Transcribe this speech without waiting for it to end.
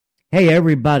Hey,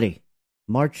 everybody.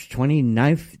 March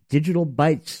 29th, Digital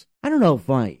Bytes. I don't know if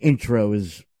my intro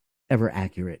is ever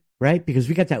accurate, right? Because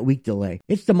we got that week delay.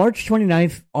 It's the March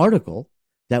 29th article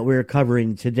that we're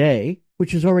covering today,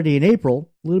 which is already in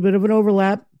April. A little bit of an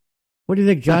overlap. What do you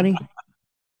think, Jonny?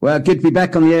 Well, good to be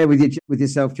back on the air with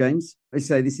yourself, James. I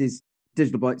say this is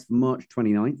Digital Bytes for March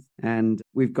 29th, and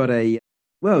we've got a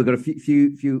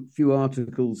few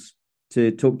articles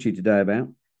to talk to you today about.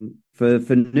 For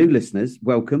new listeners,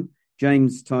 welcome.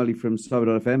 James Tylee from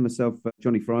Cyber.fm, myself,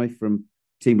 Jonny Fry from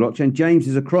Team Blockchain. James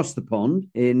is across the pond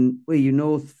in, where are you,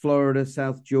 North Florida,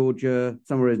 South Georgia,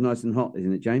 somewhere is nice and hot,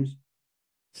 isn't it, James?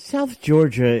 South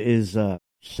Georgia is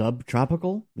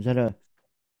subtropical. Is that I'm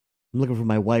looking for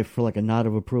my wife for like a nod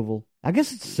of approval. I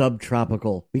guess it's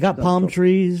subtropical. We got palm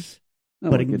trees,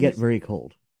 but it can get very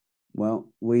cold. Well,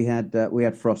 we had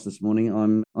frost this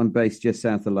morning. I'm based just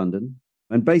south of London,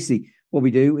 and basically what we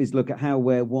do is look at how,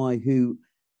 where, why, who,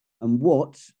 and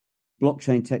what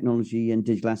blockchain technology and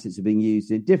digital assets are being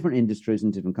used in different industries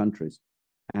and different countries.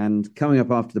 And coming up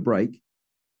after the break,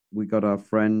 we got our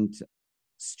friend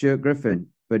Stuart Griffin,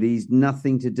 but he's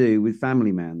nothing to do with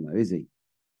Family Man, though, is he?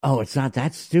 Oh, it's not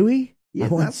that Stewie? Yeah,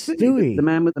 that's Stewie. The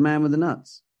man with the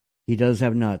nuts. He does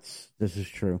have nuts. This is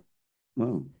true.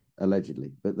 Well,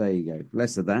 allegedly, but there you go.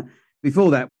 Less of that.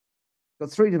 Before that, got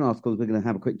 3 different articles we're going to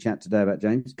have a quick chat today about,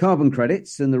 James. Carbon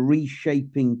credits and the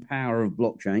reshaping power of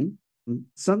blockchain.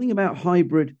 Something about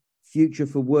hybrid future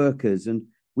for workers. And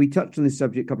we touched on this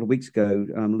subject a couple of weeks ago,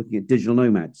 looking at digital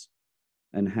nomads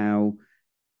and how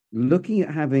looking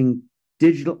at having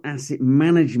digital asset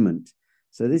management.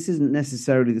 So this isn't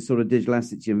necessarily the sort of digital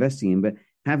assets you're investing in, but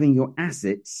having your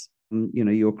assets,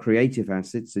 your creative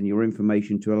assets and your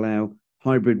information to allow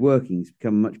hybrid working to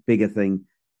become a much bigger thing,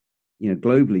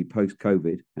 globally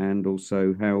post-COVID, and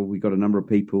also how we got a number of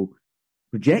people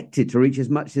projected to reach as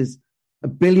much as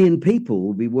 1 billion people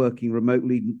will be working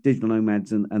remotely, digital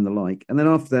nomads and the like. And then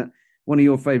after that, one of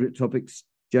your favorite topics,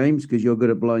 James, because you're good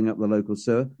at blowing up the local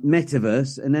sewer,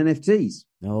 metaverse and NFTs.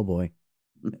 Oh, boy.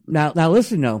 Now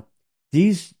listen, though,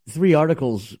 these 3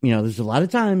 articles, there's a lot of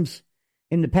times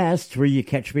in the past where you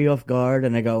catch me off guard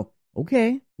and I go, okay,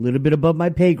 a little bit above my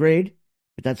pay grade,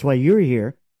 but that's why you're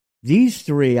here. These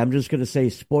 3, I'm just going to say,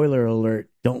 spoiler alert,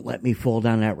 don't let me fall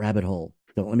down that rabbit hole.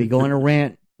 Don't let me go on a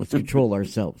rant. Let's control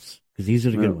ourselves, because these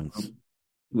are the good ones.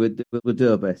 We'll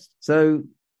do our best. So,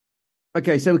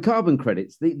 okay, so carbon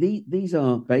credits, these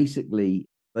are basically,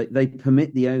 they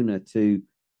permit the owner to,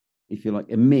 if you like,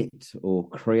 emit or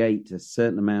create a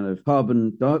certain amount of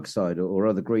carbon dioxide or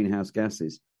other greenhouse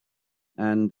gases.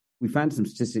 And we found some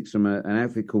statistics from an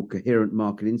outfit called Coherent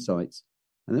Market Insights.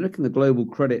 And they're looking, the global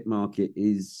credit market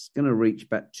is going to reach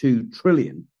about 2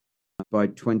 trillion by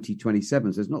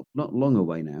 2027. So it's not long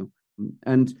away now.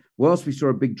 And whilst we saw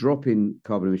a big drop in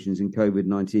carbon emissions in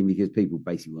COVID-19 because people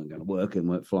basically weren't going to work and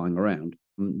weren't flying around,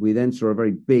 we then saw a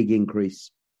very big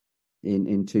increase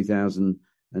in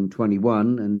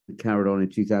 2021 and carried on in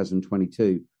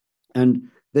 2022. And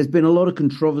there's been a lot of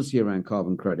controversy around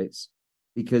carbon credits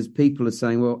because people are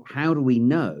saying, well, how do we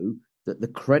know that the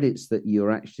credits that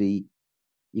you're actually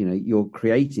you're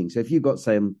creating? So if you've got,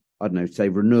 say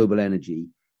renewable energy,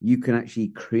 you can actually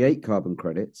create carbon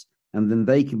credits and then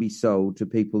they can be sold to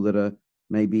people that are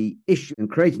maybe issuing and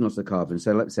creating lots of carbon.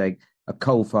 So let's say a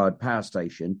coal-fired power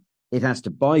station, it has to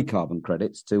buy carbon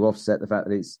credits to offset the fact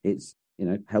that it's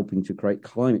helping to create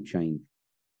climate change.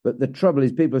 But the trouble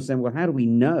is people are saying, well, how do we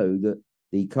know that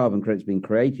the carbon credits being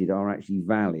created are actually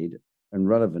valid and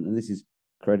relevant? And this has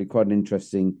created quite an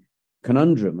interesting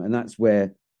conundrum, and that's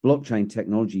where blockchain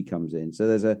technology comes in. So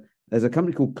there's a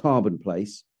company called Carbon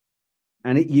Place,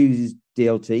 and it uses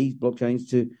DLTs,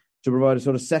 blockchains, to provide a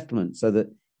sort of settlement so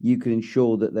that you can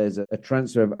ensure that there's a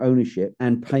transfer of ownership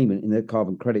and payment in the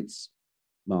carbon credits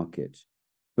market.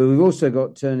 But we've also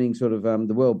got turning sort of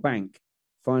the World Bank,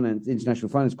 International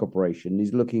Finance Corporation,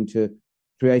 is looking to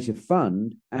create a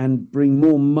fund and bring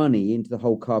more money into the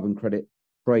whole carbon credit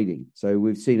trading. So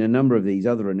we've seen a number of these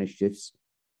other initiatives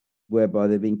whereby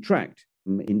they're being tracked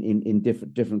in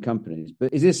different companies.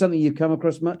 But is this something you've come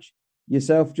across much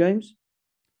yourself, James?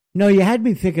 No, you had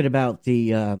me thinking about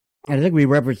I think we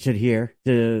referenced it here,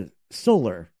 the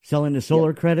selling the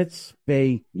solar credits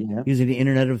using the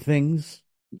Internet of Things.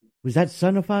 Was that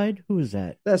Sonified? Who was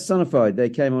that? That's Sonified.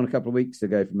 They came on a couple of weeks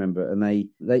ago, if you remember, and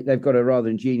they've got a rather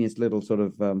ingenious little sort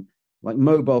of like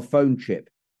mobile phone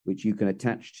chip, which you can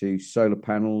attach to solar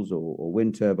panels or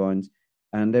wind turbines.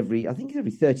 And every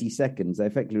 30 seconds, they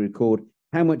effectively record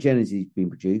how much energy is being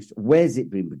produced, where's it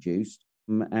being produced,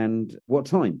 and what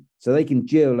time. So they can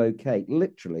geolocate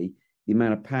literally the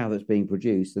amount of power that's being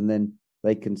produced and then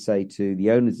they can say to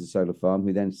the owners of the solar farm,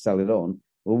 who then sell it on,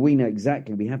 well, we know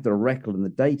exactly, we have the record and the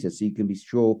data, so you can be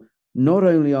sure not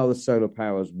only are the solar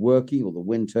powers working, or the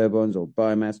wind turbines or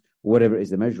biomass, or whatever it is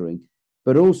they're measuring,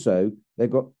 but also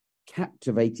they've got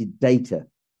captivated data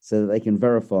so that they can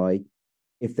verify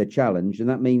if they're challenged. And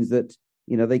that means that,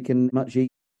 they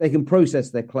can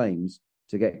process their claims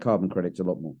to get carbon credits a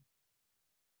lot more.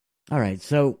 All right.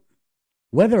 So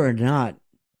whether or not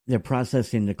they're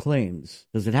processing the claims,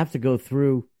 does it have to go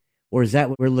through, or is that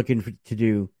what we're looking to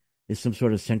do, is some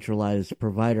sort of centralized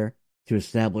provider to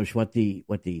establish what the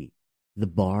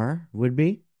bar would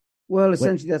be? Well,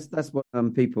 essentially, that's what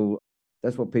people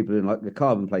do. Like the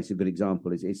carbon place, a good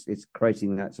example is it's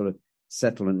creating that sort of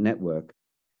settlement network.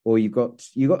 Or you've got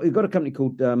a company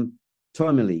called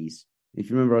Tylee. If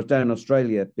you remember, I was down in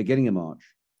Australia beginning of March,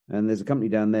 and there's a company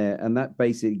down there, and that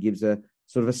basically gives a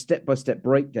sort of a step-by-step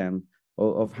breakdown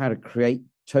of how to create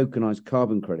tokenized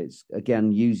carbon credits,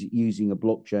 again, using a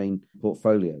blockchain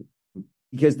portfolio.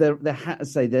 Because there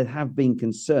have been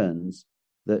concerns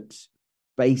that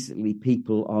basically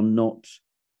people are not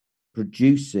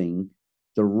producing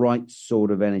the right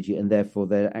sort of energy, and therefore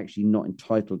they're actually not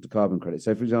entitled to carbon credits.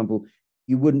 So, for example,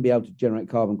 you wouldn't be able to generate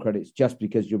carbon credits just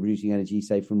because you're producing energy,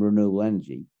 say, from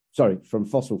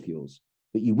fossil fuels,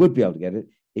 but you would be able to get it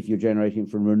if you're generating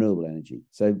from renewable energy.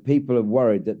 So people are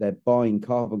worried that they're buying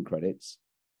carbon credits,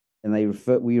 and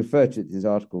we refer to it in this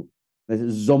article,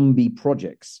 there's zombie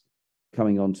projects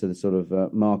coming onto the sort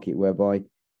of market whereby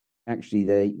actually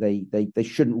they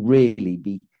shouldn't really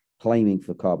be claiming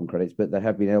for carbon credits, but they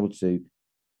have been able to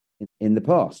in the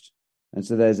past. And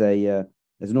so there's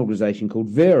an organization called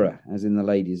Vera, as in the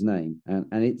lady's name,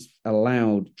 and it's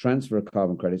allowed transfer of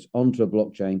carbon credits onto a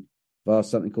blockchain via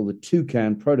something called the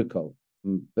Toucan protocol.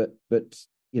 But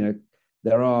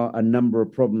there are a number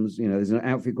of problems. There's an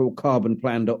outfit called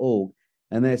carbonplan.org,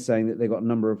 and they're saying that they've got a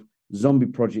number of zombie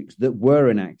projects that were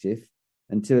inactive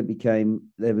until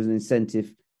there was an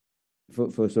incentive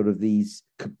for sort of these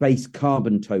base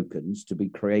carbon tokens to be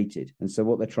created. And so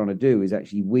what they're trying to do is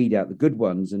actually weed out the good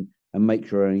ones and make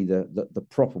sure only the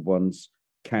proper ones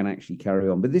can actually carry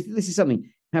on. But this is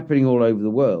something happening all over the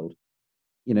world.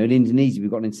 In Indonesia, we've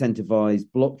got an incentivized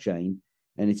blockchain,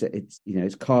 and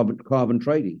it's carbon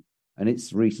trading, and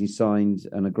it's recently signed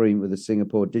an agreement with the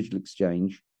Singapore Digital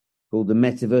Exchange called the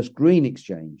Metaverse Green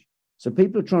Exchange. So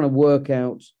people are trying to work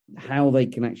out how they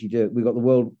can actually do it. We've got the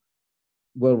World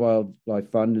Wildlife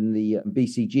Fund and the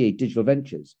BCG Digital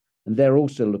Ventures, and they're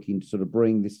also looking to sort of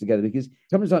bring this together, because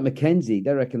companies like McKinsey,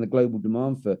 they reckon the global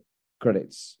demand for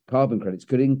carbon credits,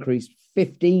 could increase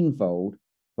 15-fold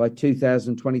by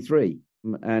 2023.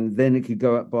 And then it could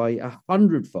go up by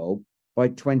 100-fold by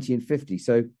 2050.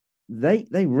 So they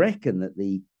reckon that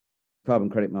the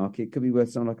carbon credit market could be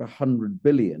worth something like 100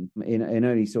 billion in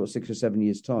only sort of 6 or 7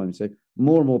 years' time. So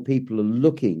more and more people are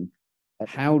looking at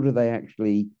how do they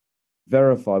actually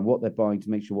verify what they're buying to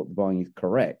make sure what they're buying is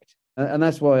correct. And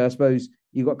that's why I suppose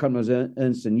you've got companies like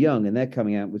Ernst & Young, and they're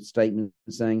coming out with statements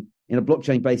saying in a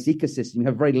blockchain-based ecosystem, you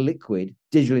have very liquid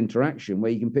digital interaction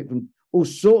where you can pick from all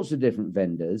sorts of different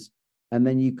vendors, and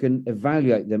then you can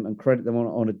evaluate them and credit them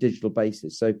on a digital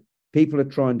basis. So people are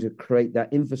trying to create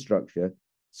that infrastructure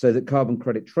so that carbon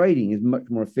credit trading is much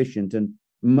more efficient and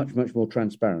much, much more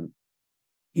transparent.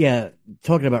 Yeah,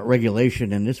 talking about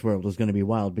regulation in this world is going to be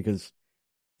wild, because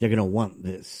they're going to want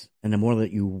this. And the more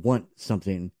that you want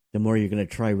something, the more you're going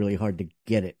to try really hard to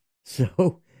get it.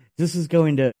 So this is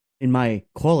going to, in my,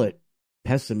 call it,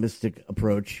 pessimistic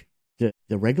approach,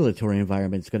 the regulatory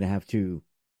environment is going to have to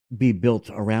be built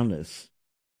around this.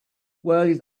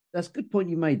 Well, that's a good point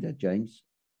you made there, James,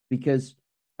 because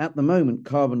at the moment,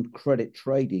 carbon credit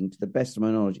trading, to the best of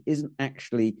my knowledge,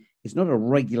 it's not a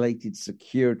regulated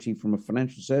security from a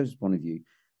financial services point of view,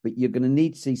 but you're going to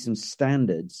need to see some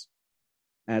standards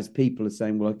as people are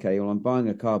saying, well, okay, I'm buying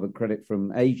a carbon credit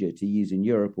from Asia to use in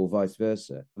Europe or vice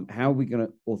versa. How are we going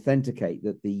to authenticate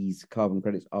that these carbon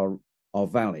credits are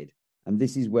valid? And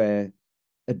this is where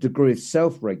a degree of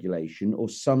self-regulation or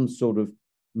some sort of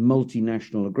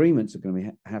multinational agreements are going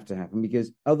to have to happen,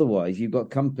 because otherwise you've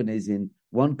got companies in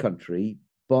one country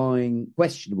buying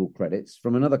questionable credits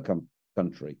from another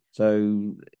country.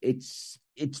 So it's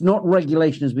not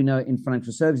regulation as we know it in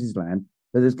financial services land,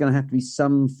 but there's going to have to be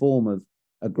some form of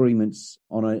agreements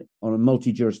on a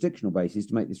multi-jurisdictional basis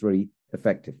to make this really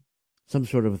effective. Some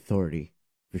sort of authority,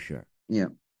 for sure. Yeah.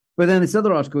 But then this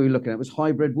other article we were looking at was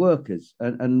hybrid workers,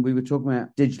 and we were talking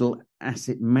about digital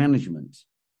asset management.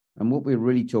 And what we're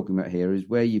really talking about here is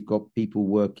where you've got people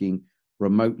working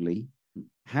remotely.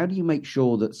 How do you make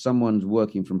sure that someone's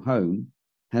working from home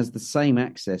has the same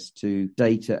access to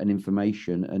data and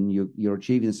information, and you're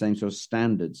achieving the same sort of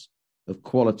standards of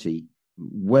quality,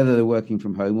 whether they're working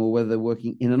from home or whether they're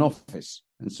working in an office.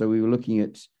 And so we were looking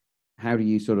at how do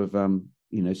you sort of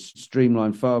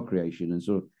streamline file creation and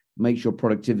sort of make sure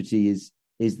productivity is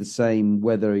the same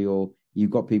whether you've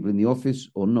got people in the office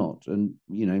or not, and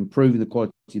improving the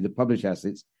quality of the published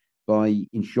assets by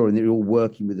ensuring that you're all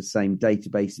working with the same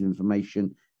database of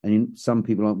information. And some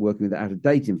people aren't working with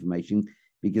out-of-date information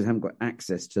because they haven't got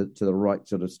access to the right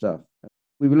sort of stuff.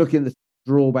 We were looking at the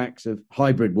drawbacks of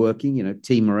hybrid working,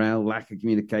 team morale, lack of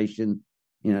communication,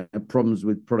 problems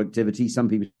with productivity. Some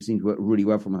people seem to work really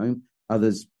well from home,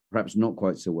 others perhaps not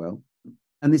quite so well.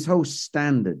 And this whole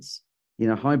standards,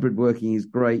 hybrid working is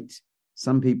great.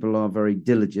 Some people are very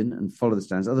diligent and follow the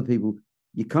standards. Other people,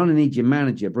 you kind of need your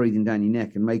manager breathing down your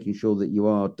neck and making sure that you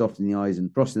are dotting the I's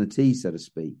and crossing the T's, so to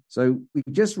speak. So we've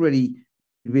just really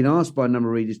been asked by a number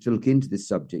of readers to look into this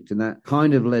subject, and that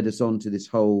kind of led us on to this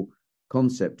whole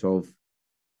concept of,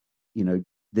 the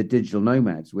digital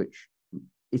nomads, which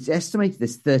it's estimated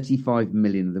there's 35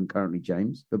 million of them currently,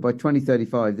 James, but by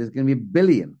 2035, there's going to be 1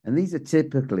 billion. And these are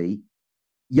typically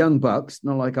young bucks,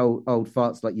 not like old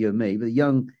farts like you and me, but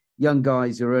young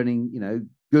guys who are earning,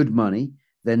 good money.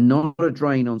 They're not a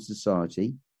drain on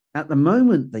society. At the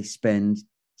moment, they spend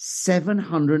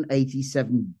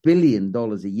 $787 billion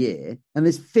a year, and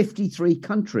there's 53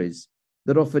 countries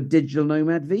that offer digital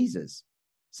nomad visas.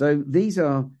 So these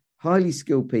are highly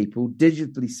skilled people,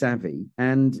 digitally savvy,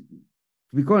 and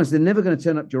to be quite honest, they're never going to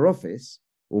turn up to your office,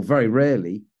 or very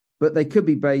rarely, but they could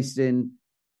be based in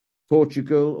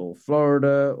Portugal or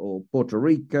Florida or Puerto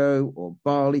Rico or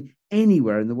Bali,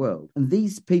 anywhere in the world. And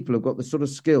these people have got the sort of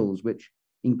skills which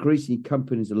increasingly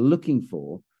companies are looking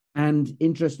for, and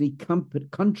interestingly,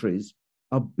 countries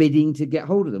are bidding to get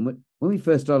hold of them. When we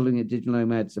first started looking at digital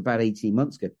nomads about 18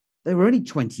 months ago, there were only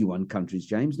 21 countries,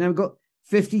 James. Now we've got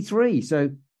 53.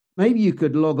 So maybe you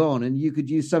could log on and you could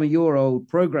use some of your old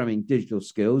programming digital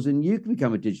skills and you can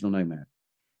become a digital nomad.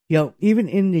 Even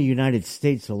in the United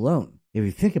States alone, if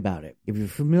you think about it, if you're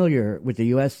familiar with the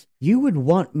U.S., you would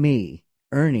want me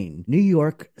earning New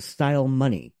York-style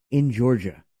money in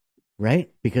Georgia, right?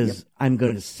 Because I'm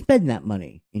going to spend that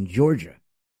money in Georgia,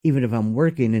 even if I'm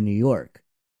working in New York.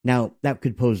 Now, that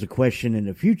could pose a question in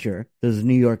the future. Does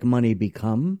New York money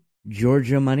become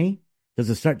Georgia money? Does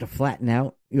it start to flatten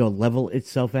out, level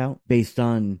itself out based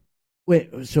on...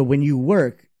 So when you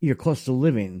work, your cost of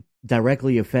living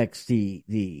directly affects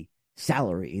the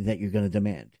salary that you're going to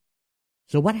demand.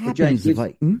 So what happens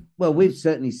Well, we've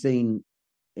certainly seen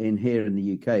here in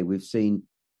the UK, we've seen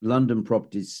London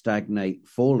properties stagnate,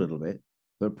 fall a little bit,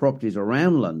 but properties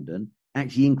around London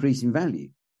actually increase in value.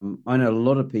 I know a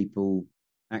lot of people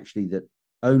actually that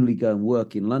only go and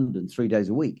work in London 3 days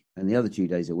a week, and the other 2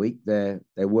 days a week they're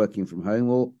working from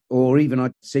home, or even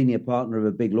a senior partner of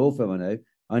a big law firm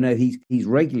I know he's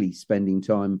regularly spending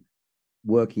time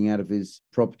working out of his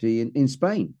property in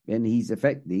Spain, and he's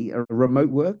effectively a remote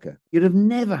worker. You'd have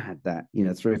never had that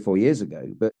 3 or 4 years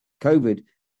ago, but COVID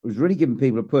was really giving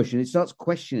people a push, and it starts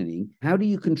questioning, how do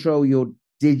you control your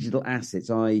digital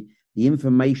assets, i.e. the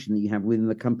information that you have within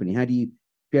the company? How do you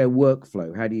share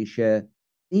workflow? How do you share...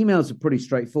 Emails are pretty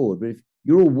straightforward, but if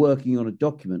you're all working on a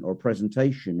document or a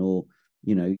presentation, or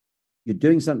you're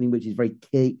doing something which is very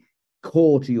key,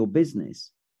 core to your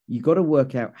business, you've got to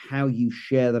work out how you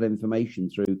share that information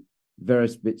through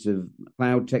various bits of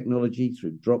cloud technology,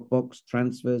 through Dropbox,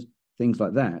 transfers, things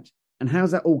like that. And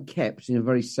how's that all kept in a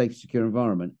very safe, secure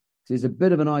environment? So it's a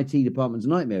bit of an IT department's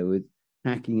nightmare with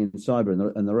hacking and cyber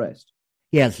and the rest.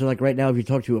 Yeah, so like right now, if you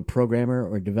talk to a programmer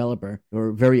or a developer,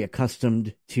 they're very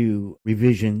accustomed to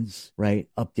revisions, right?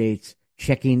 Updates,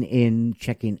 checking in,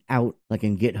 checking out, like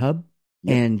in GitHub.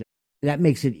 Yep. And that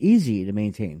makes it easy to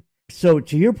maintain. So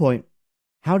to your point,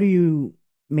 how do you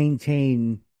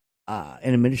maintain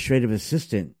an administrative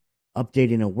assistant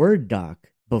updating a Word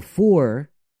doc before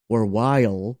or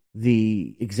while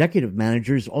the executive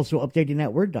manager is also updating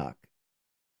that Word doc?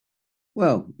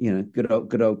 Well,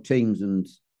 good old Teams and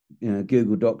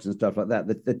Google Docs and stuff like that.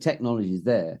 The technology is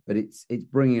there, but it's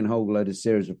bringing in a whole load of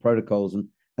series of protocols,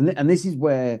 and this is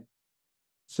where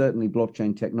certainly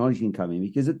blockchain technology can come in,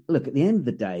 because look, at the end of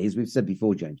the day, as we've said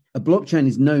before, James, a blockchain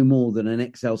is no more than an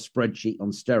Excel spreadsheet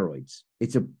on steroids.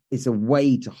 It's a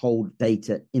way to hold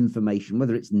data, information,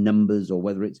 whether it's numbers or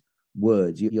whether it's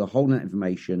words. You're holding that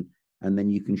information, and then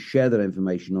you can share that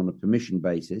information on a permission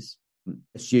basis,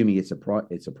 assuming it's a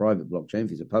private blockchain.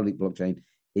 If it's a public blockchain,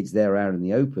 it's there out in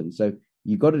the open. So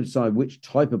you've got to decide which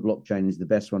type of blockchain is the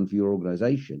best one for your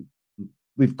organization.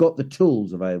 We've got the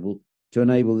tools available to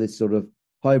enable this sort of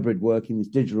hybrid working, this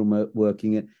digital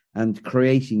working, and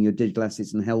creating your digital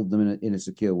assets and held them in a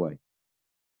secure way.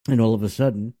 And all of a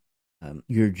sudden,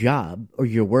 your job or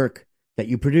your work that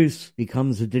you produce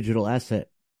becomes a digital asset.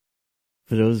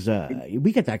 For those,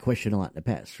 we get that question a lot in the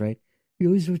past, right? We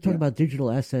always talk about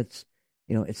digital assets.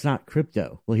 It's not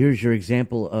crypto. Well, here's your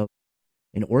example of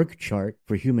an org chart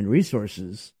for human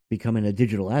resources becoming a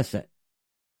digital asset.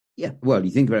 Yeah, well,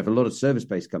 you think about it, for a lot of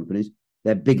service-based companies,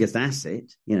 their biggest asset,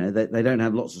 they don't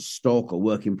have lots of stock or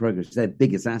work in progress. Their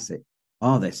biggest asset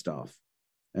are their staff.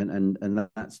 And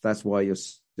that's why you're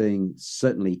seeing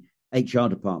certainly HR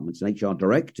departments and HR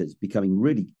directors becoming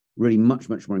really, really much,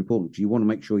 much more important. You want to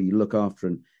make sure you look after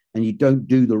and you don't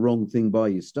do the wrong thing by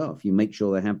your staff. You make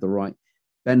sure they have the right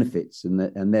benefits and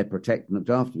they're protected and looked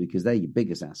after, because they're your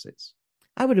biggest assets.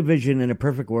 I would envision in a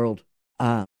perfect world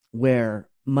where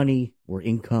money or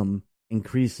income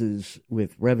increases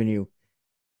with revenue,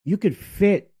 you could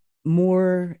fit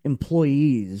more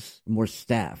employees, more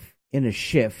staff in a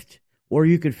shift, or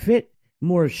you could fit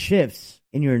more shifts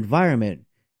in your environment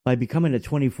by becoming a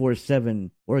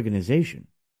 24/7 organization,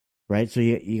 right? So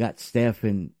you got staff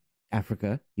in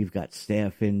Africa, you've got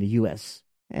staff in the U.S.,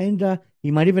 and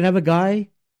you might even have a guy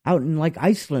out in like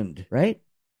Iceland, right?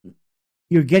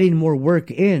 You're getting more work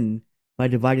in by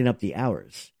dividing up the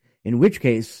hours, in which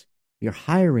case you're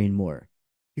hiring more.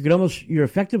 You're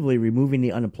effectively removing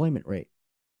the unemployment rate.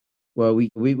 Well,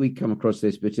 we come across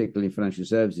this particularly in financial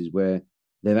services where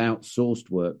they've outsourced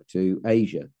work to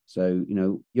Asia. So,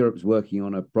 Europe's working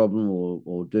on a problem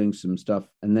or doing some stuff,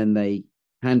 and then they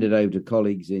hand it over to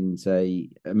colleagues in, say,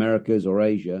 Americas or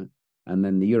Asia, and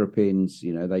then the Europeans,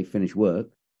 they finish work.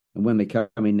 And when they come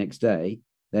in next day,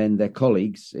 then their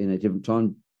colleagues in a different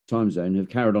time zone have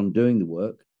carried on doing the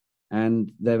work,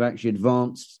 and they've actually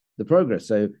advanced the progress.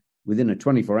 So within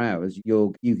 24 hours,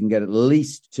 you can get at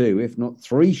least 2, if not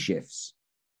 3 shifts.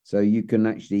 So you can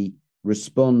actually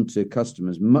respond to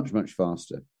customers much, much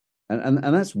faster. And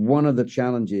that's one of the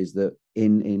challenges that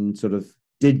in sort of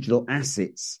digital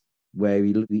assets, where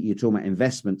you're talking about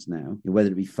investments now, whether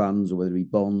it be funds or whether it be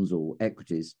bonds or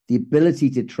equities, the ability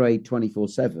to trade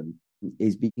 24/7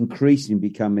 is increasingly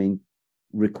becoming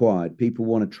required. People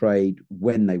want to trade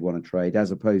when they want to trade,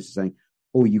 as opposed to saying,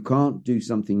 oh, you can't do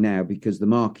something now because the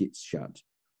market's shut,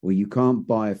 or you can't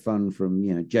buy a fund from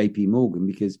JP Morgan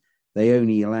because they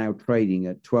only allow trading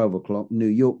at 12 o'clock New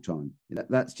York time.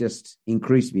 That's just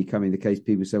increasingly becoming the case.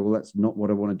 People say, well, that's not what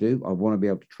I want to do. I want to be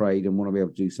able to trade and want to be able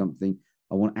to do something.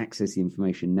 I want to access the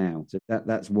information now. So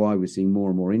that's why we're seeing more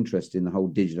and more interest in the whole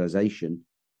digitization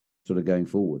sort of going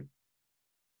forward.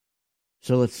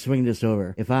 So let's swing this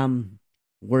over. If I'm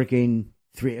working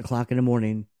 3 o'clock in the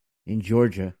morning in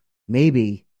Georgia,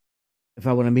 maybe if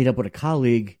I want to meet up with a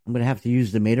colleague, I'm going to have to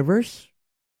use the metaverse.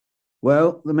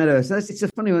 Well, the metaverse, it's a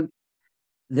funny one.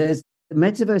 The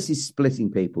metaverse is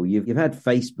splitting people. You've had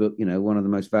Facebook, one of the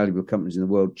most valuable companies in the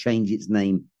world, change its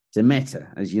name to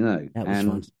Meta, as you know. That was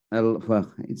fun.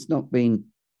 Well, it's not been.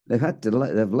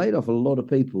 They've laid off a lot of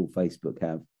people. Facebook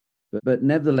have, but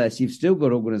nevertheless, you've still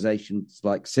got organisations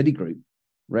like Citigroup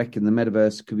reckon the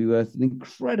metaverse could be worth an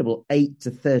incredible 8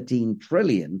 to 13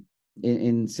 trillion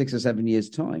in 6 or 7 years'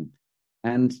 time.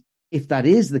 And if that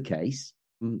is the case,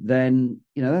 then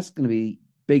that's going to be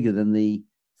bigger than the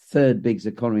third biggest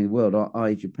economy in the world,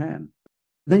 i.e. Japan.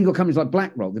 Then you've got companies like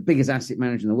BlackRock, the biggest asset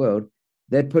manager in the world.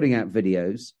 They're putting out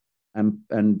videos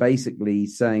and basically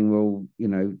saying, well,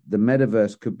 the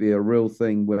metaverse could be a real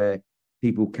thing where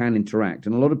people can interact.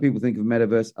 And a lot of people think of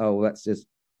metaverse, oh, that's just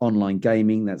online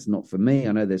gaming. That's not for me.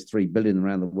 I know there's 3 billion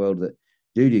around the world that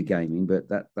do gaming, but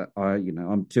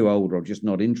I'm too old or just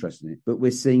not interested in it. But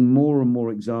we're seeing more and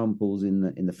more examples in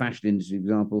the fashion industry, for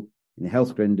example, in the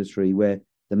healthcare industry, where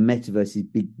the metaverse is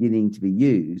beginning to be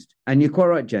used. And you're quite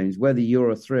right, James, whether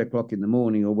you're at 3 o'clock in the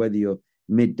morning or whether you're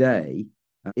midday,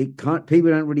 people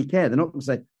don't really care. They're not going to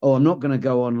say, oh, I'm not going to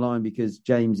go online because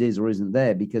James is or isn't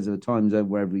there because of the time zone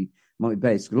wherever he might be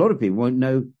based. A lot of people won't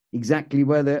know exactly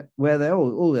where they're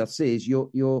all they'll see is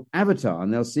your avatar,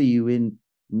 and they'll see you in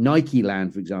Nike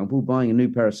land, for example, buying a new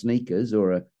pair of sneakers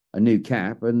or a new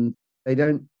cap, and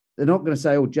they're not going to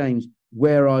say, oh, James,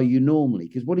 where are you normally?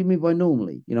 Because what do you mean by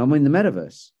normally? I'm in the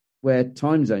metaverse where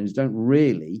time zones don't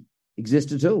really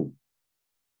exist at all.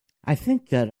 I think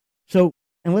that,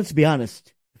 and let's be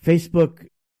honest, Facebook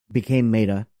became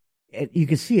Meta. You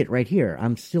can see it right here.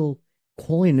 I'm still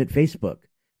calling it Facebook.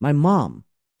 My mom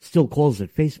still calls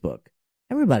it Facebook.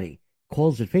 Everybody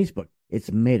calls it Facebook.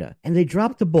 It's Meta. And they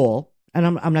dropped the ball. And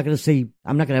I'm not going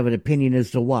to have an opinion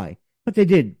as to why, but they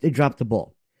did. They dropped the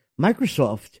ball.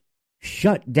 Microsoft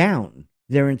shut down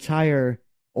their entire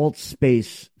alt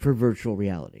space for virtual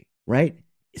reality, right?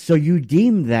 So you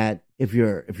deem that if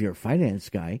you're a finance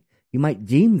guy, you might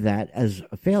deem that as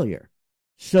a failure.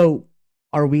 So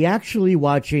are we actually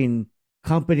watching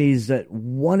companies that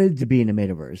wanted to be in the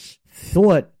metaverse,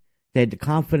 thought they had the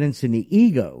confidence and the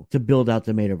ego to build out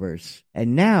the metaverse,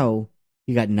 and now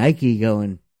you got Nike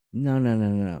going,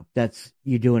 no, that's,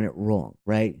 you're doing it wrong,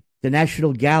 right? The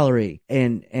National Gallery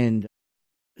and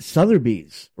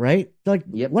Sotheby's, right? Like,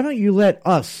 Yep. Why don't you let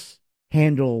us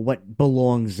handle what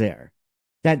belongs there?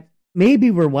 That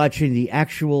maybe we're watching the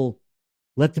actual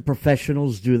let the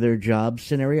professionals do their job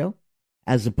scenario,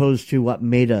 as opposed to what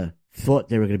Meta thought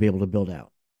they were going to be able to build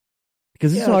out.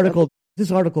 Because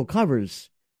this article covers,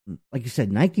 like you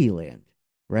said, Nike land,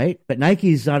 right? But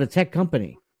Nike's not a tech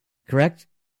company, correct?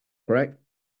 Correct.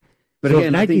 But so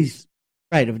again,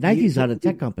 if Nike's not a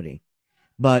tech company,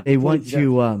 but they want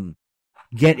to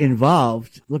get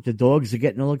involved. Look, the dogs are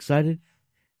getting all excited.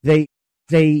 They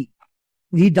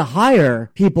need to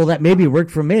hire people that maybe work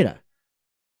for Meta.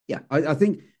 Yeah, I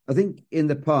think in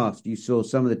the past you saw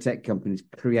some of the tech companies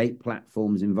create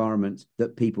platforms, environments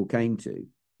that people came to.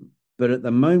 But at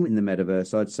the moment in the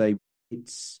metaverse, I'd say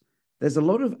there's a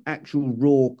lot of actual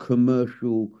raw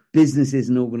commercial businesses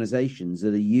and organizations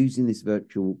that are using this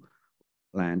virtual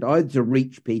land either to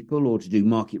reach people or to do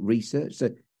market research.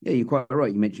 So yeah, you're quite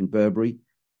right. You mentioned Burberry.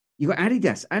 You got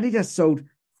Adidas. Adidas sold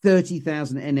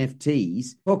 30,000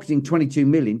 NFTs, pocketing 22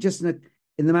 million just in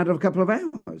the matter of a couple of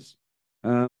hours.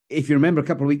 If you remember, a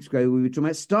couple of weeks ago, we were talking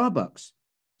about Starbucks.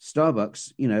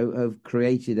 Starbucks, have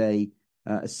created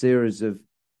a series of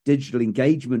digital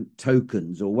engagement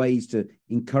tokens or ways to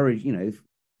encourage,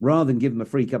 rather than give them a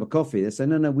free cup of coffee, they say,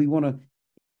 no, we want to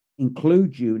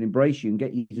include you and embrace you and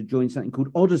get you to join something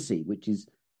called Odyssey, which is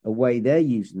a way they're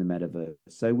using the metaverse.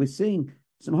 So we're seeing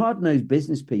some hard-nosed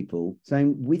business people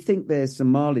saying, we think there's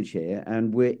some mileage here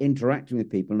and we're interacting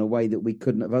with people in a way that we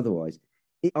couldn't have otherwise.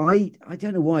 I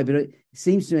don't know why, but it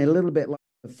seems to me a little bit like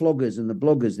the floggers and the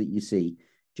bloggers that you see,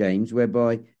 James,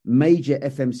 whereby major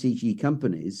FMCG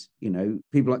companies,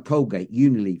 people like Colgate,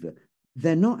 Unilever,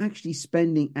 they're not actually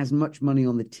spending as much money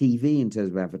on the TV in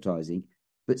terms of advertising,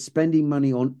 but spending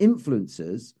money on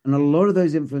influencers. And a lot of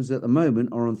those influencers at the moment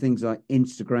are on things like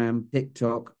Instagram,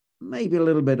 TikTok, maybe a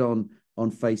little bit on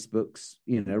Facebook's,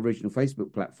 original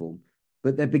Facebook platform.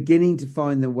 But they're beginning to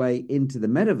find their way into the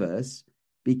metaverse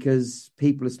because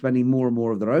people are spending more and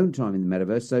more of their own time in the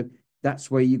metaverse. So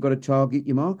that's where you've got to target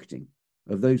your marketing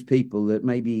of those people that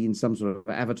may be in some sort of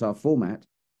avatar format,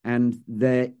 and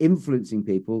they're influencing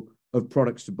people of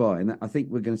products to buy. And I think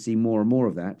we're going to see more and more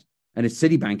of that. And if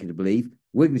Citibank are to believe,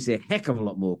 we're going to see a heck of a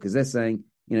lot more, because they're saying,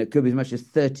 it could be as much as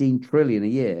 13 trillion a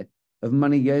year of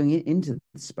money going into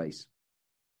the space.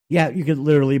 Yeah, you could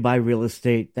literally buy real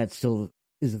estate. That still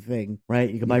is a thing, right?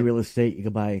 You can buy real estate. You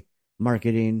can buy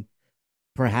marketing,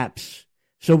 perhaps.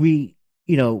 So we,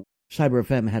 Cyber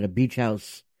FM had a beach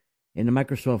house in the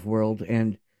Microsoft world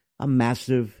and a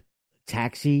massive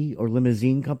taxi or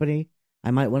limousine company,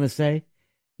 I might want to say,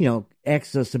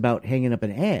 asked us about hanging up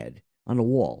an ad on a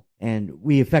wall. And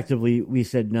we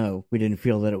said no. We didn't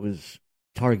feel that it was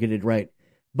targeted right.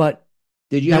 But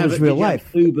did you that have was real life.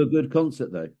 Uber good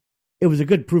concept, though? It was a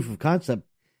good proof of concept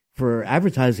for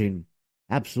advertising.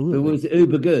 Absolutely. But was it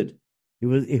Uber good?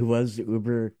 It was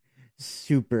Uber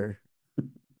super.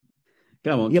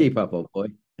 Come on, keep up, old boy.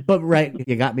 But right,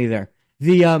 you got me there.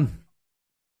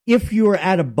 If you were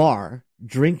at a bar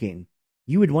drinking,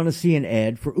 you would want to see an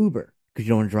ad for Uber because you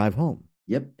don't want to drive home.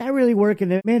 Yep. That really work in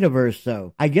the metaverse,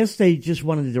 though. I guess they just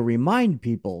wanted to remind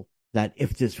people that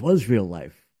if this was real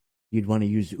life, you'd want to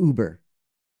use Uber.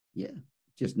 Yeah,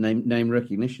 just name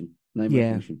recognition.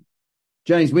 Recognition.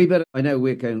 James, I know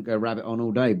we're going to go rabbit on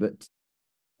all day, but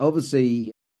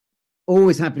obviously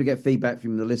always happy to get feedback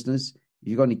from the listeners. If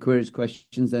you've got any queries,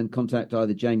 questions, then contact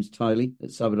either James Tylee at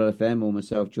Cyber.fm or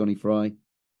myself, Jonny Fry.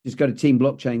 Just go to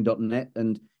teamblockchain.net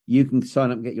and you can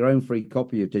sign up and get your own free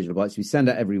copy of Digital Bytes. We send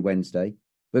out every Wednesday.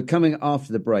 But coming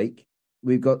after the break,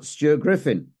 we've got Stuart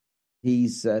Griffin.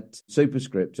 He's at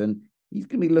Superscript, and he's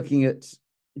going to be looking at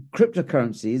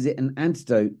cryptocurrency. Is it an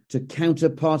antidote to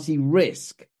counterparty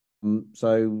risk?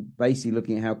 So basically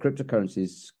looking at how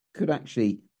cryptocurrencies could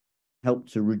actually help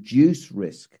to reduce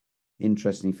risk,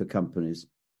 interestingly, for companies.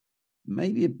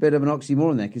 Maybe a bit of an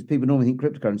oxymoron there, because people normally think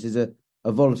cryptocurrencies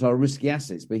are volatile, risky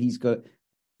assets, but he's got...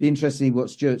 Be interesting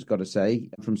what Stuart's got to say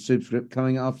from Superscript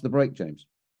coming after the break, James.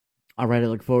 All right, I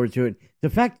look forward to it. The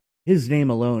fact, his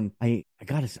name alone, I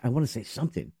want to say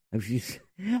something.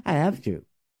 I have to.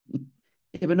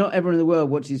 Yeah, but not everyone in the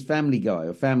world watches Family Guy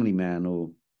or Family Man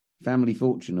or Family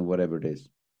Fortune or whatever it is.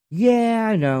 Yeah,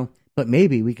 I know, but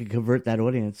maybe we could convert that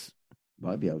audience.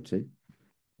 Might be able to.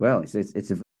 Well,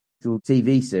 it's a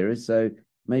TV series. So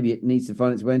maybe it needs to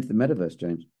find its way into the metaverse,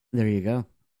 James. There you go.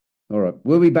 All right.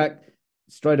 We'll be back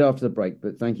straight after the break,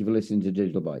 but thank you for listening to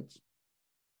Digital Bytes.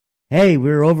 Hey, we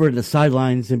were over at the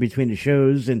sidelines in between the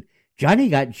shows, and Jonny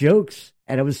got jokes,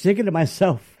 and I was thinking to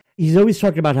myself, he's always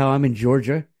talking about how I'm in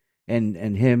Georgia, and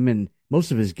him and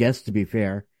most of his guests, to be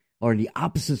fair, are on the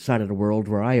opposite side of the world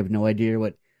where I have no idea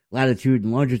what latitude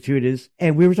and longitude is.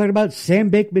 And we were talking about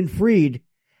Sam Bankman-Fried,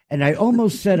 and I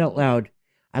almost said out loud,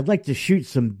 I'd like to shoot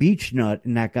some beech nut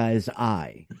in that guy's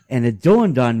eye. And it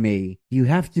dawned on me, you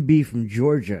have to be from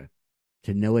Georgia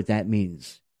to know what that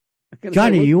means.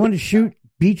 Jonny, you want to shoot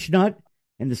beech nut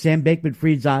into Sam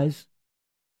Bankman-Fried's eyes?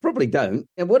 Probably don't.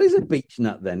 And what is a beech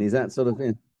nut then? Is that sort of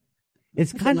thing?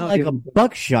 It's kind of like a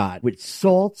buckshot with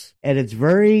salt, and it's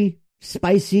very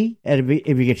spicy. And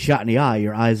if you get shot in the eye,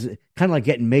 your eyes kind of like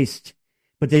getting maced.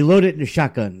 But they load it into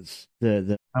shotguns.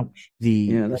 The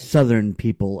southern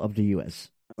people of the U.S.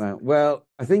 Well,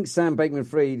 I think Sam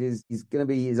Bankman-Fried is going to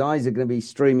be, his eyes are going to be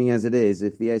streaming as it is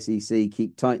if the SEC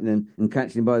keep tightening and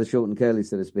catching him by the short and curly,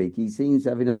 so to speak. He seems to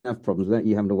have enough problems without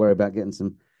you having to worry about getting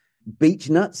some beech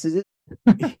nuts, is it?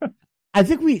 I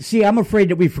think I'm afraid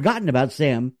that we've forgotten about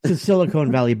Sam since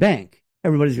Silicon Valley Bank.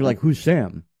 Everybody's like, who's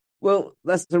Sam? Well,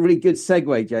 that's a really good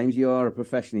segue, James. You are a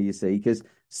professional, you see, because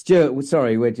Stuart,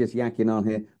 sorry, we're just yakking on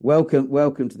here.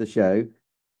 Welcome to the show.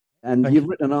 And you've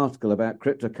written an article about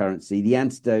cryptocurrency, the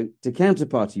antidote to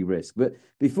counterparty risk. But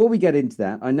before we get into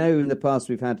that, I know in the past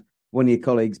we've had one of your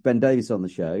colleagues, Ben Davis, on the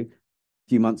show a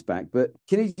few months back. But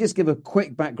can you just give a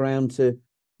quick background to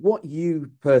what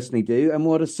you personally do and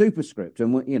what a superscript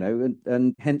and what,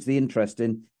 and hence the interest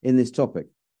in this topic?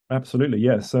 Absolutely,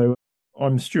 yeah. So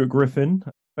I'm Stuart Griffin,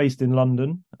 based in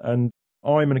London, and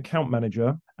I'm an account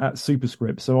manager at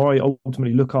Superscript. So I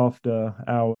ultimately look after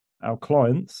our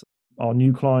clients, our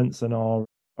new clients and our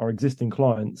existing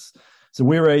clients. So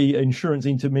we're a insurance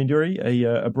intermediary,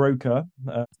 a broker.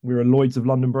 We're a Lloyd's of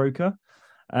London broker.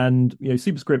 And,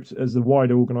 Superscript as a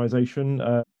wider organization,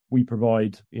 we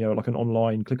provide, like an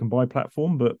online click and buy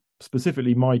platform, but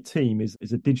specifically my team is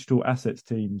a digital assets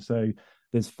team. So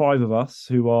there's 5 of us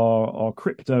who are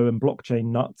crypto and blockchain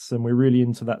nuts, and we're really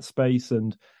into that space.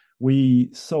 And we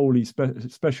solely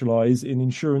specialize in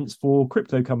insurance for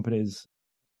crypto companies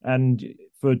and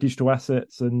for digital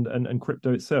assets and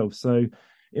crypto itself. So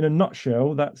in a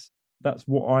nutshell, that's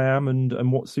what I am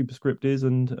and what Superscript is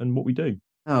and what we do.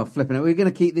 Oh, flipping it. We're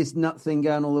going to keep this nut thing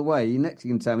going all the way. You next you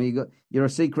can tell me you're a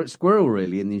secret squirrel,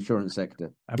 really, in the insurance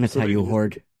sector. Absolutely. That's how you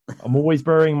hoard. I'm always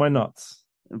burying my nuts.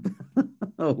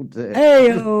 Oh, dear.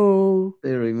 Hey-o!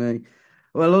 Deary me.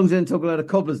 Well, as long as you don't talk a lot of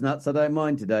cobbler's nuts, I don't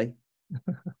mind today.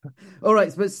 All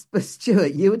right, but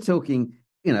Stuart, you were talking,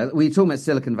 we were talking about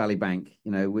Silicon Valley Bank,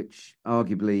 which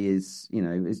arguably is,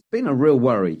 it's been a real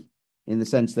worry in the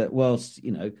sense that whilst,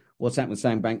 what's happened with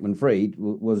Sam Bankman-Fried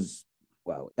was,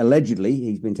 well, allegedly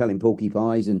he's been telling porky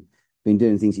pies and been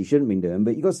doing things he shouldn't been doing.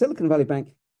 But you've got Silicon Valley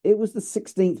Bank. It was the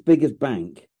 16th biggest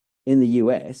bank in the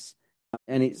US,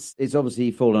 and it's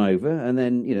obviously fallen over. And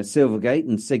then, Silvergate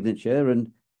and Signature,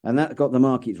 and that got the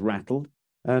markets rattled.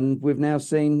 And we've now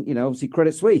seen, obviously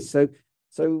Credit Suisse.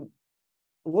 So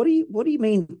what do you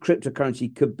mean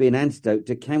cryptocurrency could be an antidote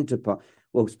to counterpart?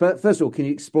 Well, first of all, can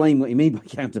you explain what you mean by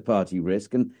counterparty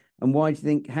risk, and why do you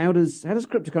think how does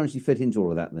cryptocurrency fit into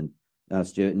all of that then,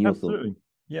 Stuart? And your Absolutely, thought?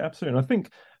 Yeah, absolutely. And I think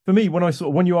for me,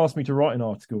 when you asked me to write an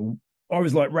article, I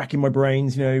was like racking my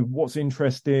brains. What's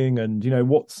interesting, and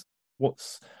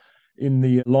what's in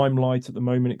the limelight at the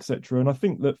moment, etc. And I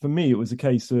think that for me, it was a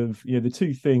case of the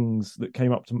 2 things that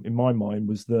came up in my mind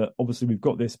was that obviously we've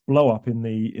got this blow up in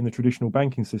the traditional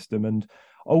banking system, and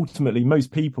ultimately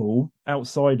most people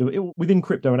within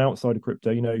crypto and outside of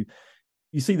crypto,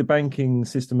 you see the banking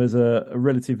system as a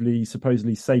relatively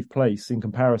supposedly safe place in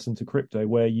comparison to crypto,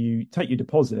 where you take your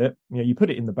deposit, you put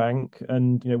it in the bank,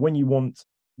 and when you want to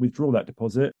withdraw that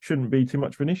deposit, shouldn't be too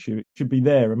much of an issue. It should be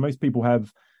there, and most people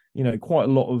have quite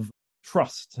a lot of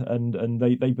trust, and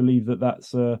they believe that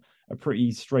that's a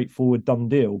pretty straightforward done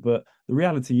deal. But the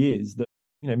reality is that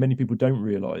many people don't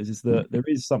realize is that there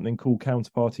is something called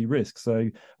counterparty risk. So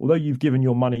although you've given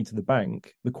your money to the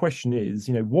bank, the question is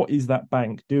what is that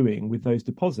bank doing with those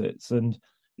deposits? And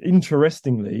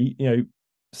interestingly,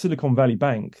 Silicon Valley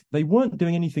Bank, they weren't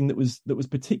doing anything that was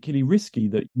particularly risky,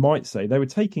 that you might say. They were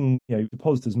taking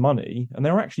depositors' money, and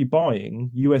they were actually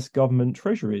buying US government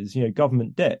treasuries,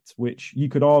 government debt, which you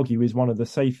could argue is one of the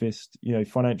safest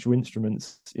financial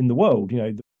instruments in the world.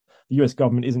 The the US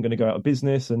government isn't going to go out of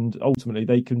business, and ultimately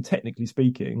they can, technically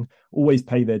speaking, always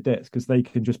pay their debts because they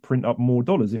can just print up more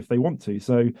dollars if they want to.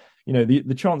 So,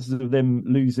 the chances of them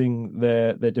losing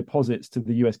their deposits to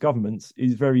the US governments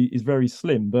is very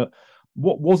slim. But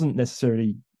what wasn't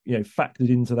necessarily factored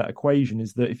into that equation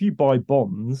is that if you buy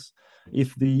bonds,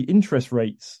 if the interest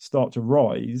rates start to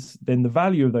rise, then the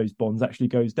value of those bonds actually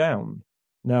goes down.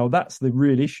 Now, that's the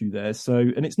real issue there. So,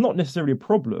 and it's not necessarily a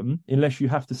problem unless you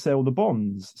have to sell the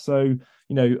bonds. So,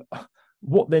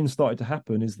 what then started to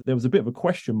happen is that there was a bit of a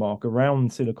question mark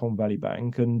around Silicon Valley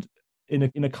Bank. And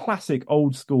in a classic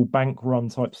old school bank run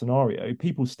type scenario,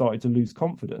 people started to lose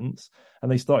confidence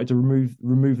and they started to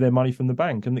remove their money from the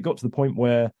bank. And it got to the point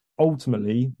where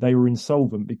ultimately they were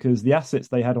insolvent because the assets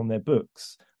they had on their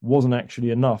books wasn't actually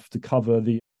enough to cover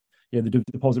the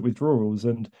deposit withdrawals.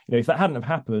 And if that hadn't have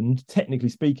happened, technically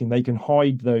speaking, they can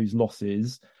hide those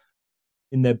losses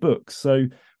in their books. So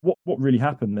what really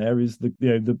happened there is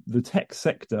the tech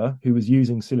sector, who was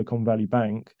using Silicon Valley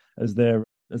Bank as their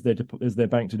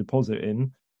bank to deposit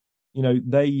in,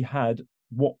 they had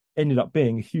what ended up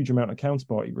being a huge amount of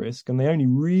counterparty risk, and they only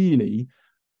really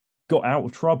got out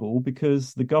of trouble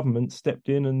because the government stepped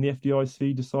in and the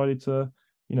FDIC decided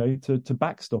to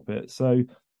backstop it. So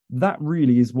that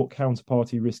really is what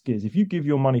counterparty risk is. If you give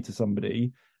your money to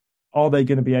somebody, are they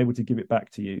going to be able to give it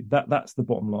back to you? That's the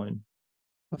bottom line.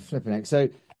 Flipping heck. So,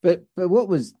 but what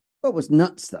was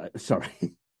nuts though?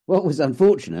 Sorry, what was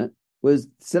unfortunate was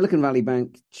Silicon Valley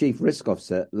Bank chief risk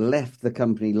officer left the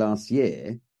company last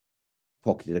year,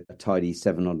 pocketed a tidy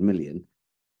 $7 million.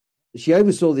 She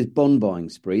oversaw this bond buying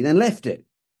spree, then left it.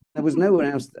 There was no one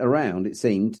else around, it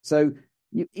seemed. So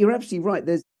you're absolutely right.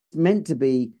 There's meant to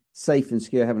be safe and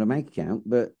secure having a bank account,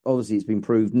 but obviously it's been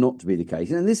proved not to be the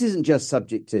case. And this isn't just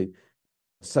subject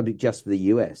just for the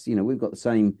US. We've got the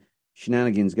same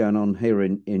shenanigans going on here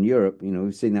in Europe.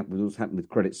 We've seen that with what's happened with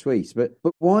Credit Suisse. But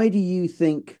why do you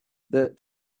think that?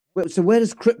 Well, so where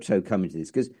does crypto come into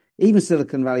this? Because even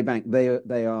Silicon Valley Bank,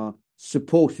 they are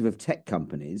supportive of tech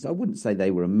companies. I wouldn't say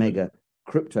they were a mega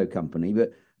crypto company,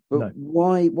 but no.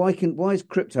 Why is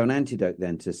crypto an antidote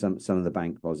then to some of the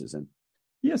bank deposits then?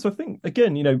 Yeah, so I think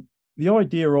again, the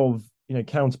idea of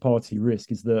counterparty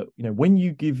risk is that when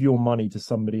you give your money to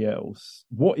somebody else,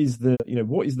 what is the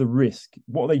risk?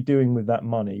 What are they doing with that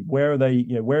money? Where are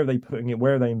they putting it?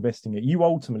 Where are they investing it? You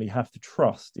ultimately have to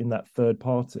trust in that third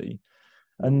party.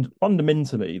 And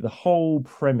fundamentally, the whole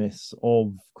premise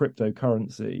of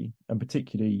cryptocurrency, and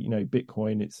particularly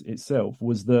Bitcoin itself,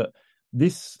 was that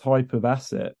this type of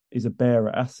asset is a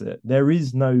bearer asset. There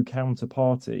is no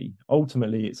counterparty.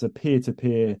 Ultimately, it's a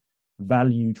peer-to-peer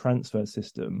value transfer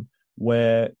system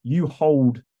where you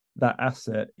hold that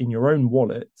asset in your own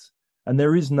wallet and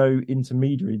there is no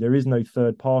intermediary, there is no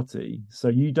third party. So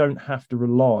you don't have to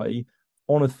rely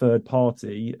on a third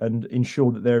party and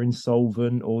ensure that they're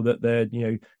insolvent or that they're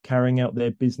carrying out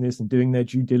their business and doing their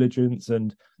due diligence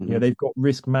and they've got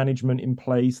risk management in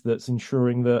place that's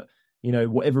ensuring that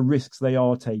whatever risks they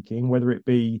are taking, whether it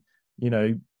be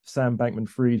Sam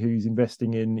Bankman-Fried, who's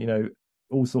investing in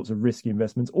all sorts of risky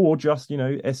investments, or just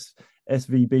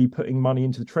SVB putting money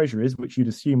into the treasuries, which you'd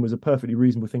assume was a perfectly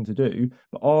reasonable thing to do,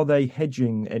 but are they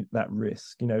hedging that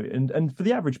risk? And for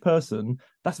the average person,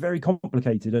 that's very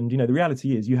complicated. And the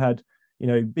reality is, you had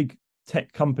big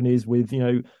tech companies with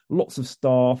lots of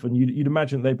staff, and you'd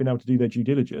imagine they've been able to do their due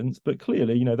diligence, but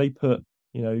clearly they put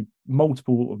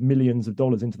multiple millions of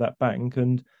dollars into that bank,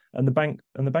 and the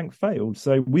bank failed.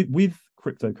 So with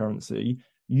cryptocurrency,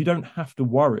 you don't have to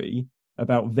worry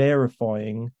about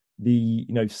verifying the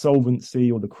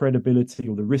solvency or the credibility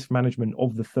or the risk management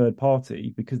of the third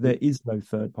party, because there is no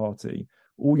third party.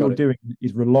 All you're doing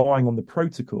is relying on the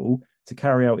protocol to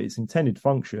carry out its intended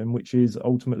function, which is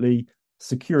ultimately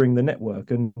securing the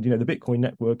network. And the Bitcoin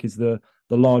network is the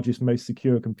largest, most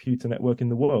secure computer network in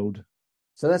the world.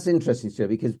 So that's interesting, Stuart,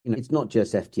 because it's not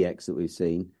just FTX that we've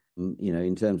seen,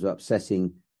 in terms of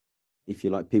upsetting, if you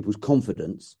like, people's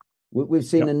confidence. We've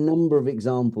seen a number of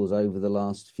examples over the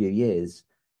last few years,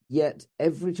 yet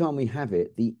every time we have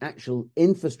it, the actual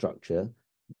infrastructure,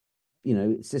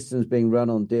 systems being run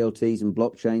on DLTs and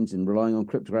blockchains and relying on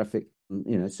cryptographic,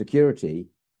 security,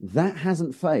 that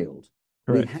hasn't failed.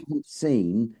 Correct.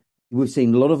 We've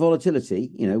seen a lot of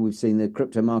volatility. We've seen the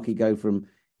crypto market go from,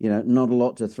 not a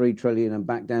lot to 3 trillion and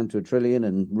back down to 1 trillion.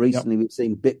 And recently we've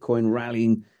seen Bitcoin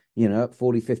rallying, up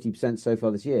 40-50% so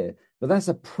far this year. But that's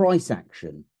a price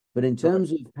action. But in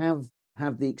terms of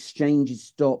have the exchanges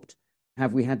stopped?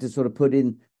 Have we had to sort of put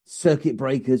in circuit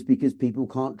breakers because people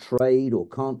can't trade or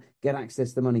can't get access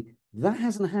to the money? That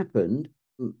hasn't happened,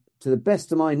 to the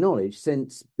best of my knowledge,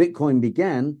 since Bitcoin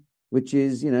began which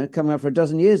is, coming up for a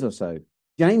dozen years or so.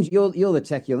 James, you're the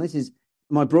techie on this.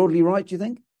 Am I broadly right, do you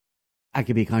think? I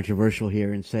could be controversial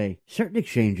here and say certain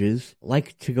exchanges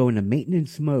like to go into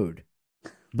maintenance mode.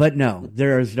 But no,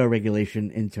 there is no regulation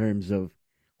in terms of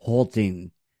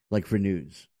halting, like for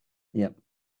news. Yep.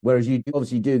 Whereas you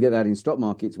obviously do get that in stock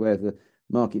markets where the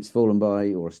market's fallen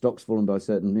by, or a stock's fallen by a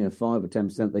certain 5 or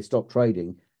 10%, they stop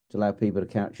trading to allow people to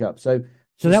catch up. So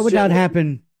that would not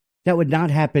happen. That would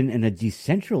not happen in a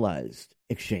decentralized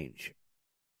exchange.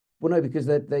 Well, no, because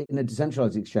they in a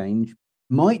decentralized exchange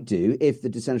might do if the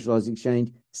decentralized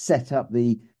exchange set up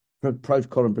the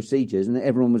protocol and procedures and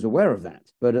everyone was aware of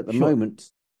that. But at the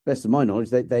moment, best of my knowledge,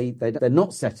 they're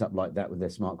not set up like that with their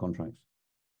smart contracts.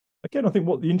 Again, I think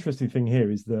what the interesting thing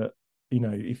here is that,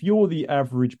 if you're the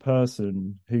average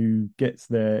person who gets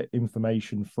their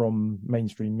information from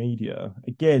mainstream media,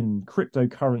 again,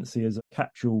 cryptocurrency as a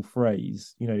catch-all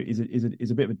phrase,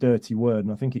 is a bit of a dirty word,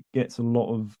 and I think it gets a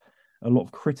lot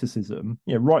of criticism,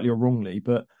 rightly or wrongly.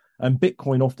 And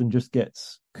Bitcoin often just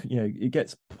gets, it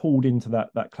gets pulled into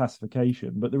that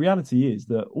classification. But the reality is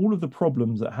that all of the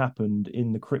problems that happened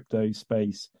in the crypto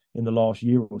space in the last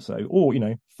year or so, or,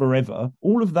 forever,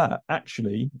 all of that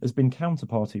actually has been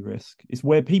counterparty risk. It's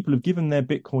where people have given their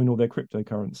Bitcoin or their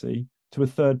cryptocurrency to a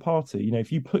third party.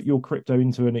 If you put your crypto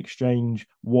into an exchange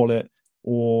wallet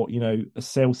or, a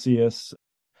Celsius,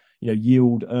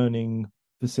 yield earning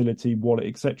facility wallet,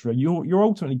 etc., you're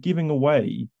ultimately giving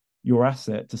away your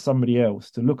asset to somebody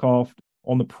else to look after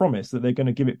on the promise that they're going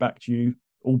to give it back to you,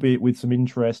 albeit with some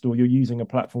interest, or you're using a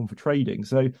platform for trading.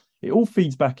 So it all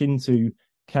feeds back into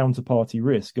counterparty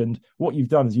risk. And what you've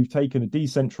done is you've taken a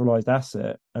decentralized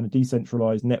asset and a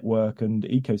decentralized network and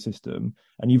ecosystem,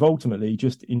 and you've ultimately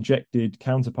just injected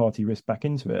counterparty risk back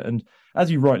into it. And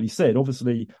as you rightly said,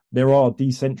 obviously there are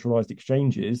decentralized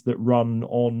exchanges that run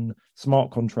on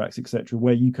smart contracts, etc.,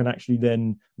 where you can actually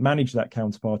then manage that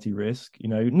counterparty risk. A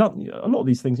lot of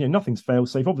these things, nothing's fail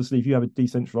safe. Obviously, if you have a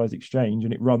decentralized exchange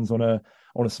and it runs on a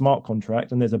smart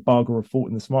contract and there's a bug or a fault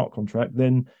in the smart contract,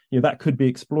 then that could be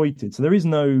exploited. So there is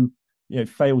no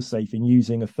fail safe in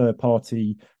using a third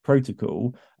party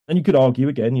protocol. And you could argue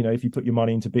again, if you put your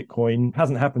money into Bitcoin,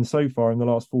 hasn't happened so far in the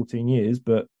last 14 years,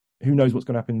 but who knows what's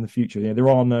going to happen in the future. There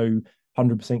are no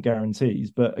 100%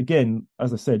 guarantees. But again,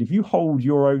 as I said, if you hold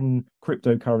your own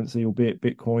cryptocurrency, albeit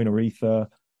Bitcoin or Ether,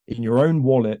 in your own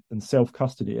wallet and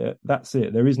self-custody it, that's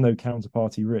it. There is no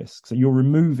counterparty risk. So you're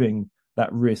removing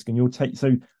that risk, and you'll take.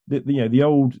 So the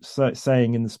old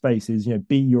saying in the space is,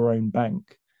 be your own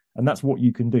bank, and that's what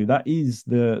you can do. That is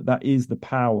the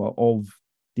power of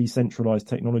decentralized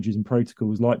technologies and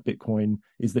protocols like Bitcoin,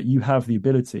 is that you have the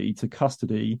ability to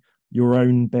custody your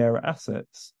own bearer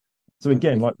assets. So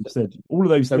again, like we said, all of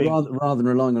those things. Rather than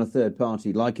relying on a third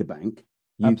party like a bank,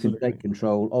 you Absolutely. Can take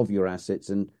control of your assets.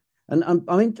 And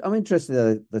I'm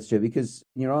interested there, Stuart, because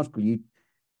in your article you're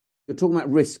talking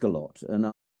about risk a lot, and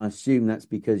I assume that's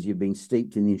because you've been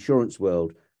steeped in the insurance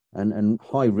world, and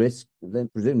high risk then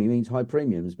presumably means high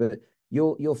premiums. But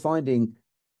you're finding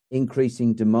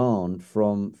increasing demand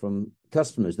from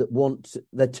customers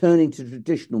they're turning to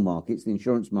traditional markets, the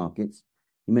insurance markets.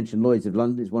 You mentioned Lloyd's of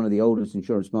London is one of the oldest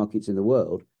insurance markets in the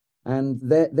world, and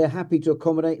they're happy to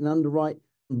accommodate and underwrite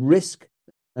risk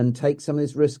and take some of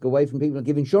this risk away from people and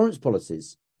give insurance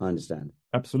policies, I understand.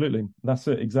 Absolutely. That's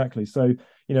it. Exactly. So,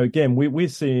 again, we're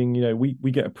seeing,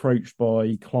 we get approached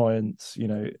by clients,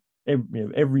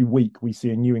 every week we see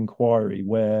a new inquiry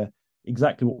where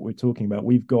exactly what we're talking about.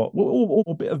 We've got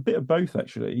a bit of both,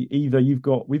 actually. Either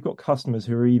we've got customers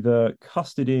who are either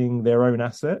custodying their own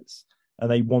assets and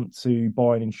they want to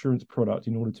buy an insurance product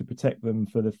in order to protect them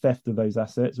for the theft of those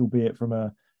assets, albeit from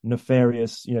a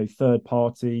nefarious, third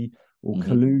party, or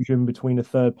collusion between a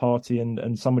third party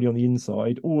and somebody on the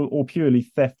inside, or purely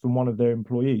theft from one of their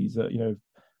employees, a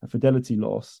fidelity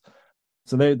loss.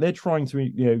 So they're trying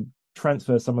to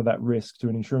transfer some of that risk to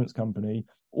an insurance company,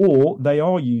 or they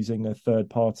are using a third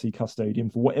party custodian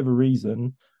for whatever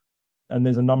reason. And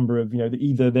there's a number of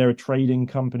either they're a trading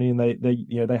company and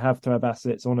they have to have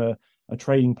assets on a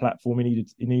trading platform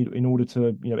in order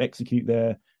to execute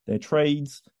their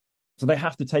trades. So they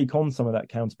have to take on some of that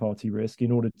counterparty risk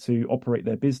in order to operate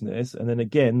their business. And then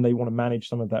again, they want to manage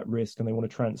some of that risk and they want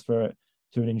to transfer it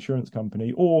to an insurance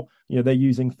company, or, they're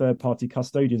using third party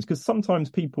custodians, because sometimes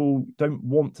people don't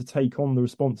want to take on the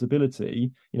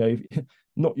responsibility,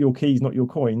 not your keys, not your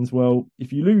coins. Well,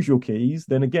 if you lose your keys,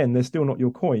 then again, they're still not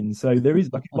your coins. So there is,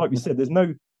 like we said, there's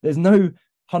no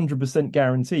 100%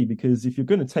 guarantee, because if you're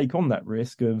going to take on that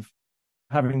risk of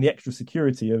having the extra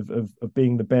security of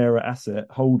being the bearer asset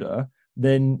holder,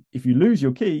 then if you lose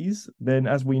your keys, then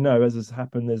as we know, as has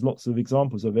happened, there's lots of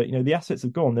examples of it. The assets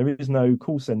have gone. There is no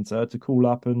call center to call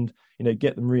up and,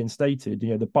 get them reinstated.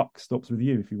 The buck stops with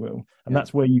you, if you will. And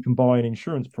that's where you can buy an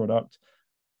insurance product,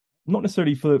 not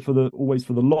necessarily for the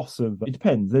loss of. It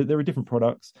depends. There are different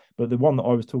products, but the one that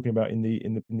I was talking about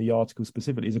in the article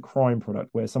specifically is a crime product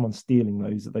where someone's stealing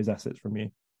those assets from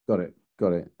you. Got it.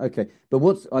 Okay.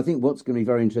 But I think what's going to be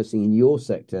very interesting in your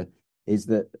sector is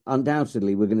that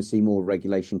undoubtedly we're going to see more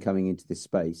regulation coming into this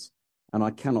space. And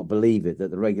I cannot believe it that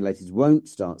the regulators won't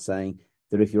start saying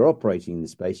that if you're operating in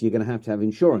this space, you're going to have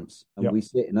insurance. And we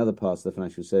see it in other parts of the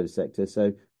financial service sector.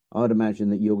 So I would imagine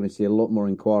that you're going to see a lot more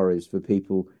inquiries for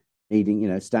people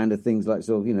needing, standard things like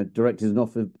sort of, directors and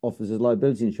officers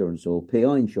liability insurance or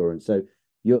PI insurance. So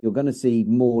you're going to see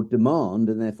more demand,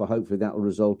 and therefore hopefully that will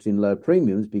result in lower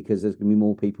premiums because there's going to be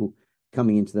more people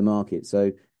coming into the market.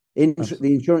 So the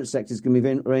insurance sector is going to be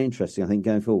very, very interesting, I think,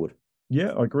 going forward.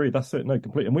 Yeah, I agree. That's it. No,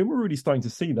 completely. And we're really starting to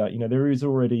see that. There is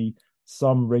already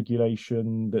some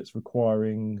regulation that's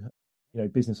requiring,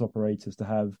 business operators to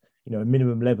have, a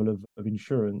minimum level of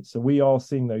insurance. So we are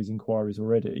seeing those inquiries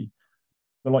already.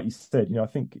 But like you said, I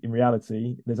think in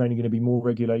reality, there's only going to be more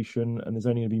regulation and there's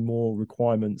only going to be more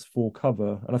requirements for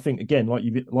cover. And I think, again, like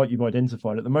you've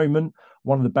identified at the moment,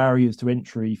 one of the barriers to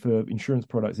entry for insurance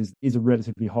products is a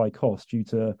relatively high cost due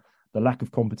to the lack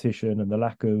of competition and the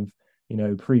lack of,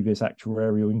 previous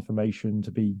actuarial information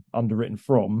to be underwritten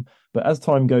from. But as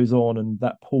time goes on and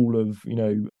that pool of,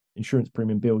 insurance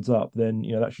premium builds up, then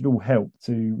that should all help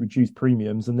to reduce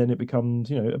premiums, and then it becomes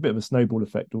a bit of a snowball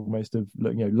effect almost of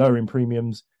lowering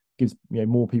premiums gives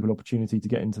more people opportunity to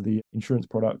get into the insurance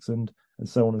products and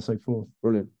so on and so forth.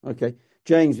 Brilliant. Okay,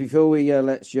 James, before we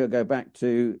let Stuart go back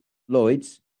to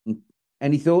Lloyd's,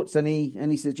 any thoughts,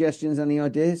 any suggestions, any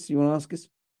ideas you want to ask us?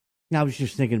 I was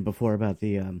just thinking before about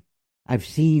I've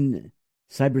seen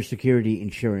cybersecurity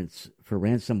insurance for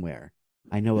ransomware.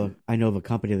 I know of a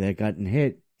company that had gotten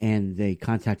hit, and they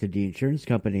contacted the insurance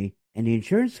company, and the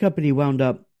insurance company wound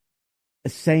up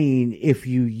saying, if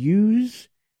you use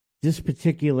this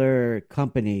particular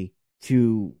company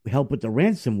to help with the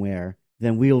ransomware,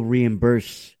 then we'll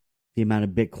reimburse the amount of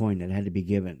Bitcoin that had to be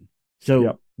given.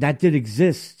 So that did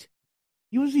exist.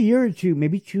 It was a year or two,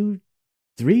 maybe 2-3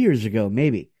 years ago,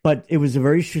 maybe. But it was a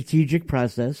very strategic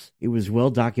process. It was well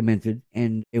documented,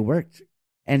 and it worked.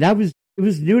 And it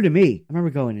was new to me. I remember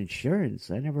going, insurance?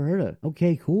 I never heard of.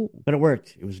 Okay, cool. But it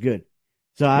worked. It was good.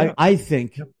 So I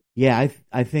think, I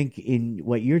think in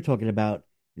what you're talking about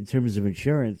in terms of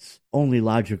insurance, only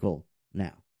logical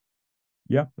now.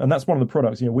 Yeah, and that's one of the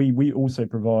products. We also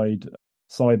provide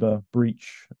cyber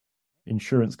breach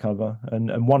insurance cover,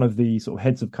 and one of the sort of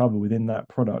heads of cover within that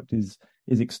product is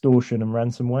extortion and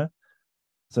ransomware.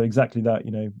 So exactly that.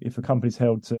 If a company's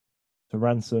held to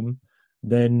ransom,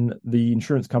 then the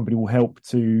insurance company will help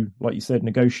to, like you said,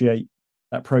 negotiate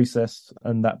that process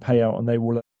and that payout, and they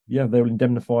will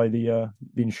indemnify the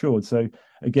insured. So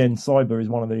again, cyber is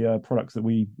one of the products that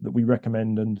we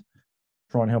recommend and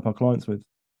try and help our clients with.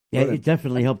 Yeah, it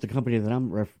definitely helped the company that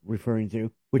I'm referring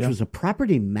to, which was a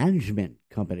property management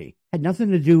company. Had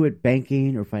nothing to do with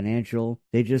banking or financial.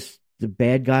 The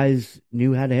bad guys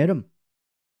knew how to hit them.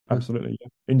 Absolutely,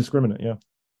 indiscriminate. Yeah.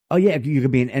 Oh yeah, you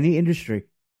could be in any industry.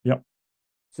 Yep.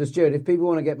 So Stuart, if people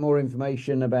want to get more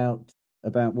information about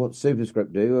what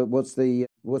Superscript do, what's the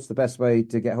best way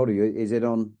to get hold of you? Is it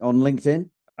on LinkedIn?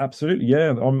 Absolutely, yeah.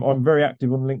 I'm very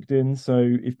active on LinkedIn.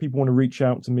 So if people want to reach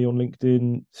out to me on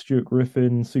LinkedIn, Stuart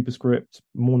Griffin, Superscript,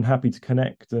 more than happy to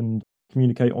connect and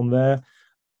communicate on there.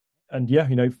 And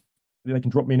they can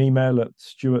drop me an email at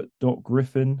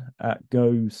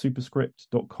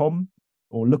stuart.griffin@gosuperscript.com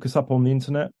or look us up on the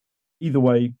internet. Either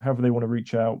way, however they want to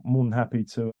reach out, more than happy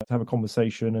to have a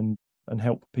conversation and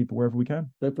help people wherever we can.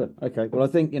 Super. Okay. Well, I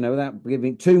think, without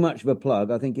giving too much of a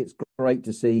plug, I think it's great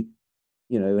to see,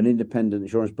 an independent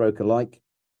insurance broker like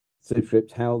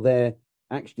Superscript, how they're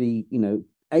actually,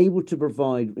 able to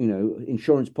provide,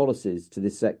 insurance policies to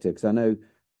this sector. Because I know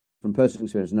from personal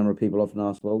experience, a number of people often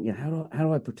ask, well, how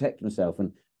do I protect myself?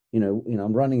 And,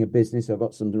 I'm running a business. I've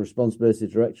got some responsibility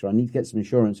as director. I need to get some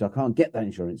insurance. So I can't get that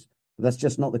insurance. But that's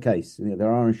just not the case.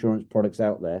 There are insurance products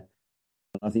out there.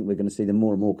 I think we're going to see them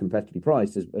more and more competitively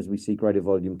priced as we see greater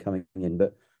volume coming in.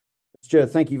 But Stuart,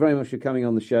 thank you very much for coming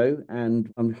on the show,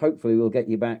 and hopefully we'll get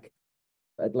you back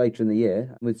later in the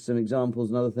year with some examples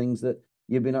and other things that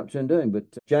you've been up to and doing. But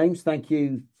James, thank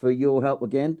you for your help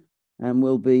again, and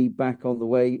we'll be back on the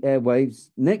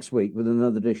airwaves next week with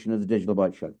another edition of the Digital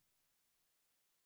Bytes Show.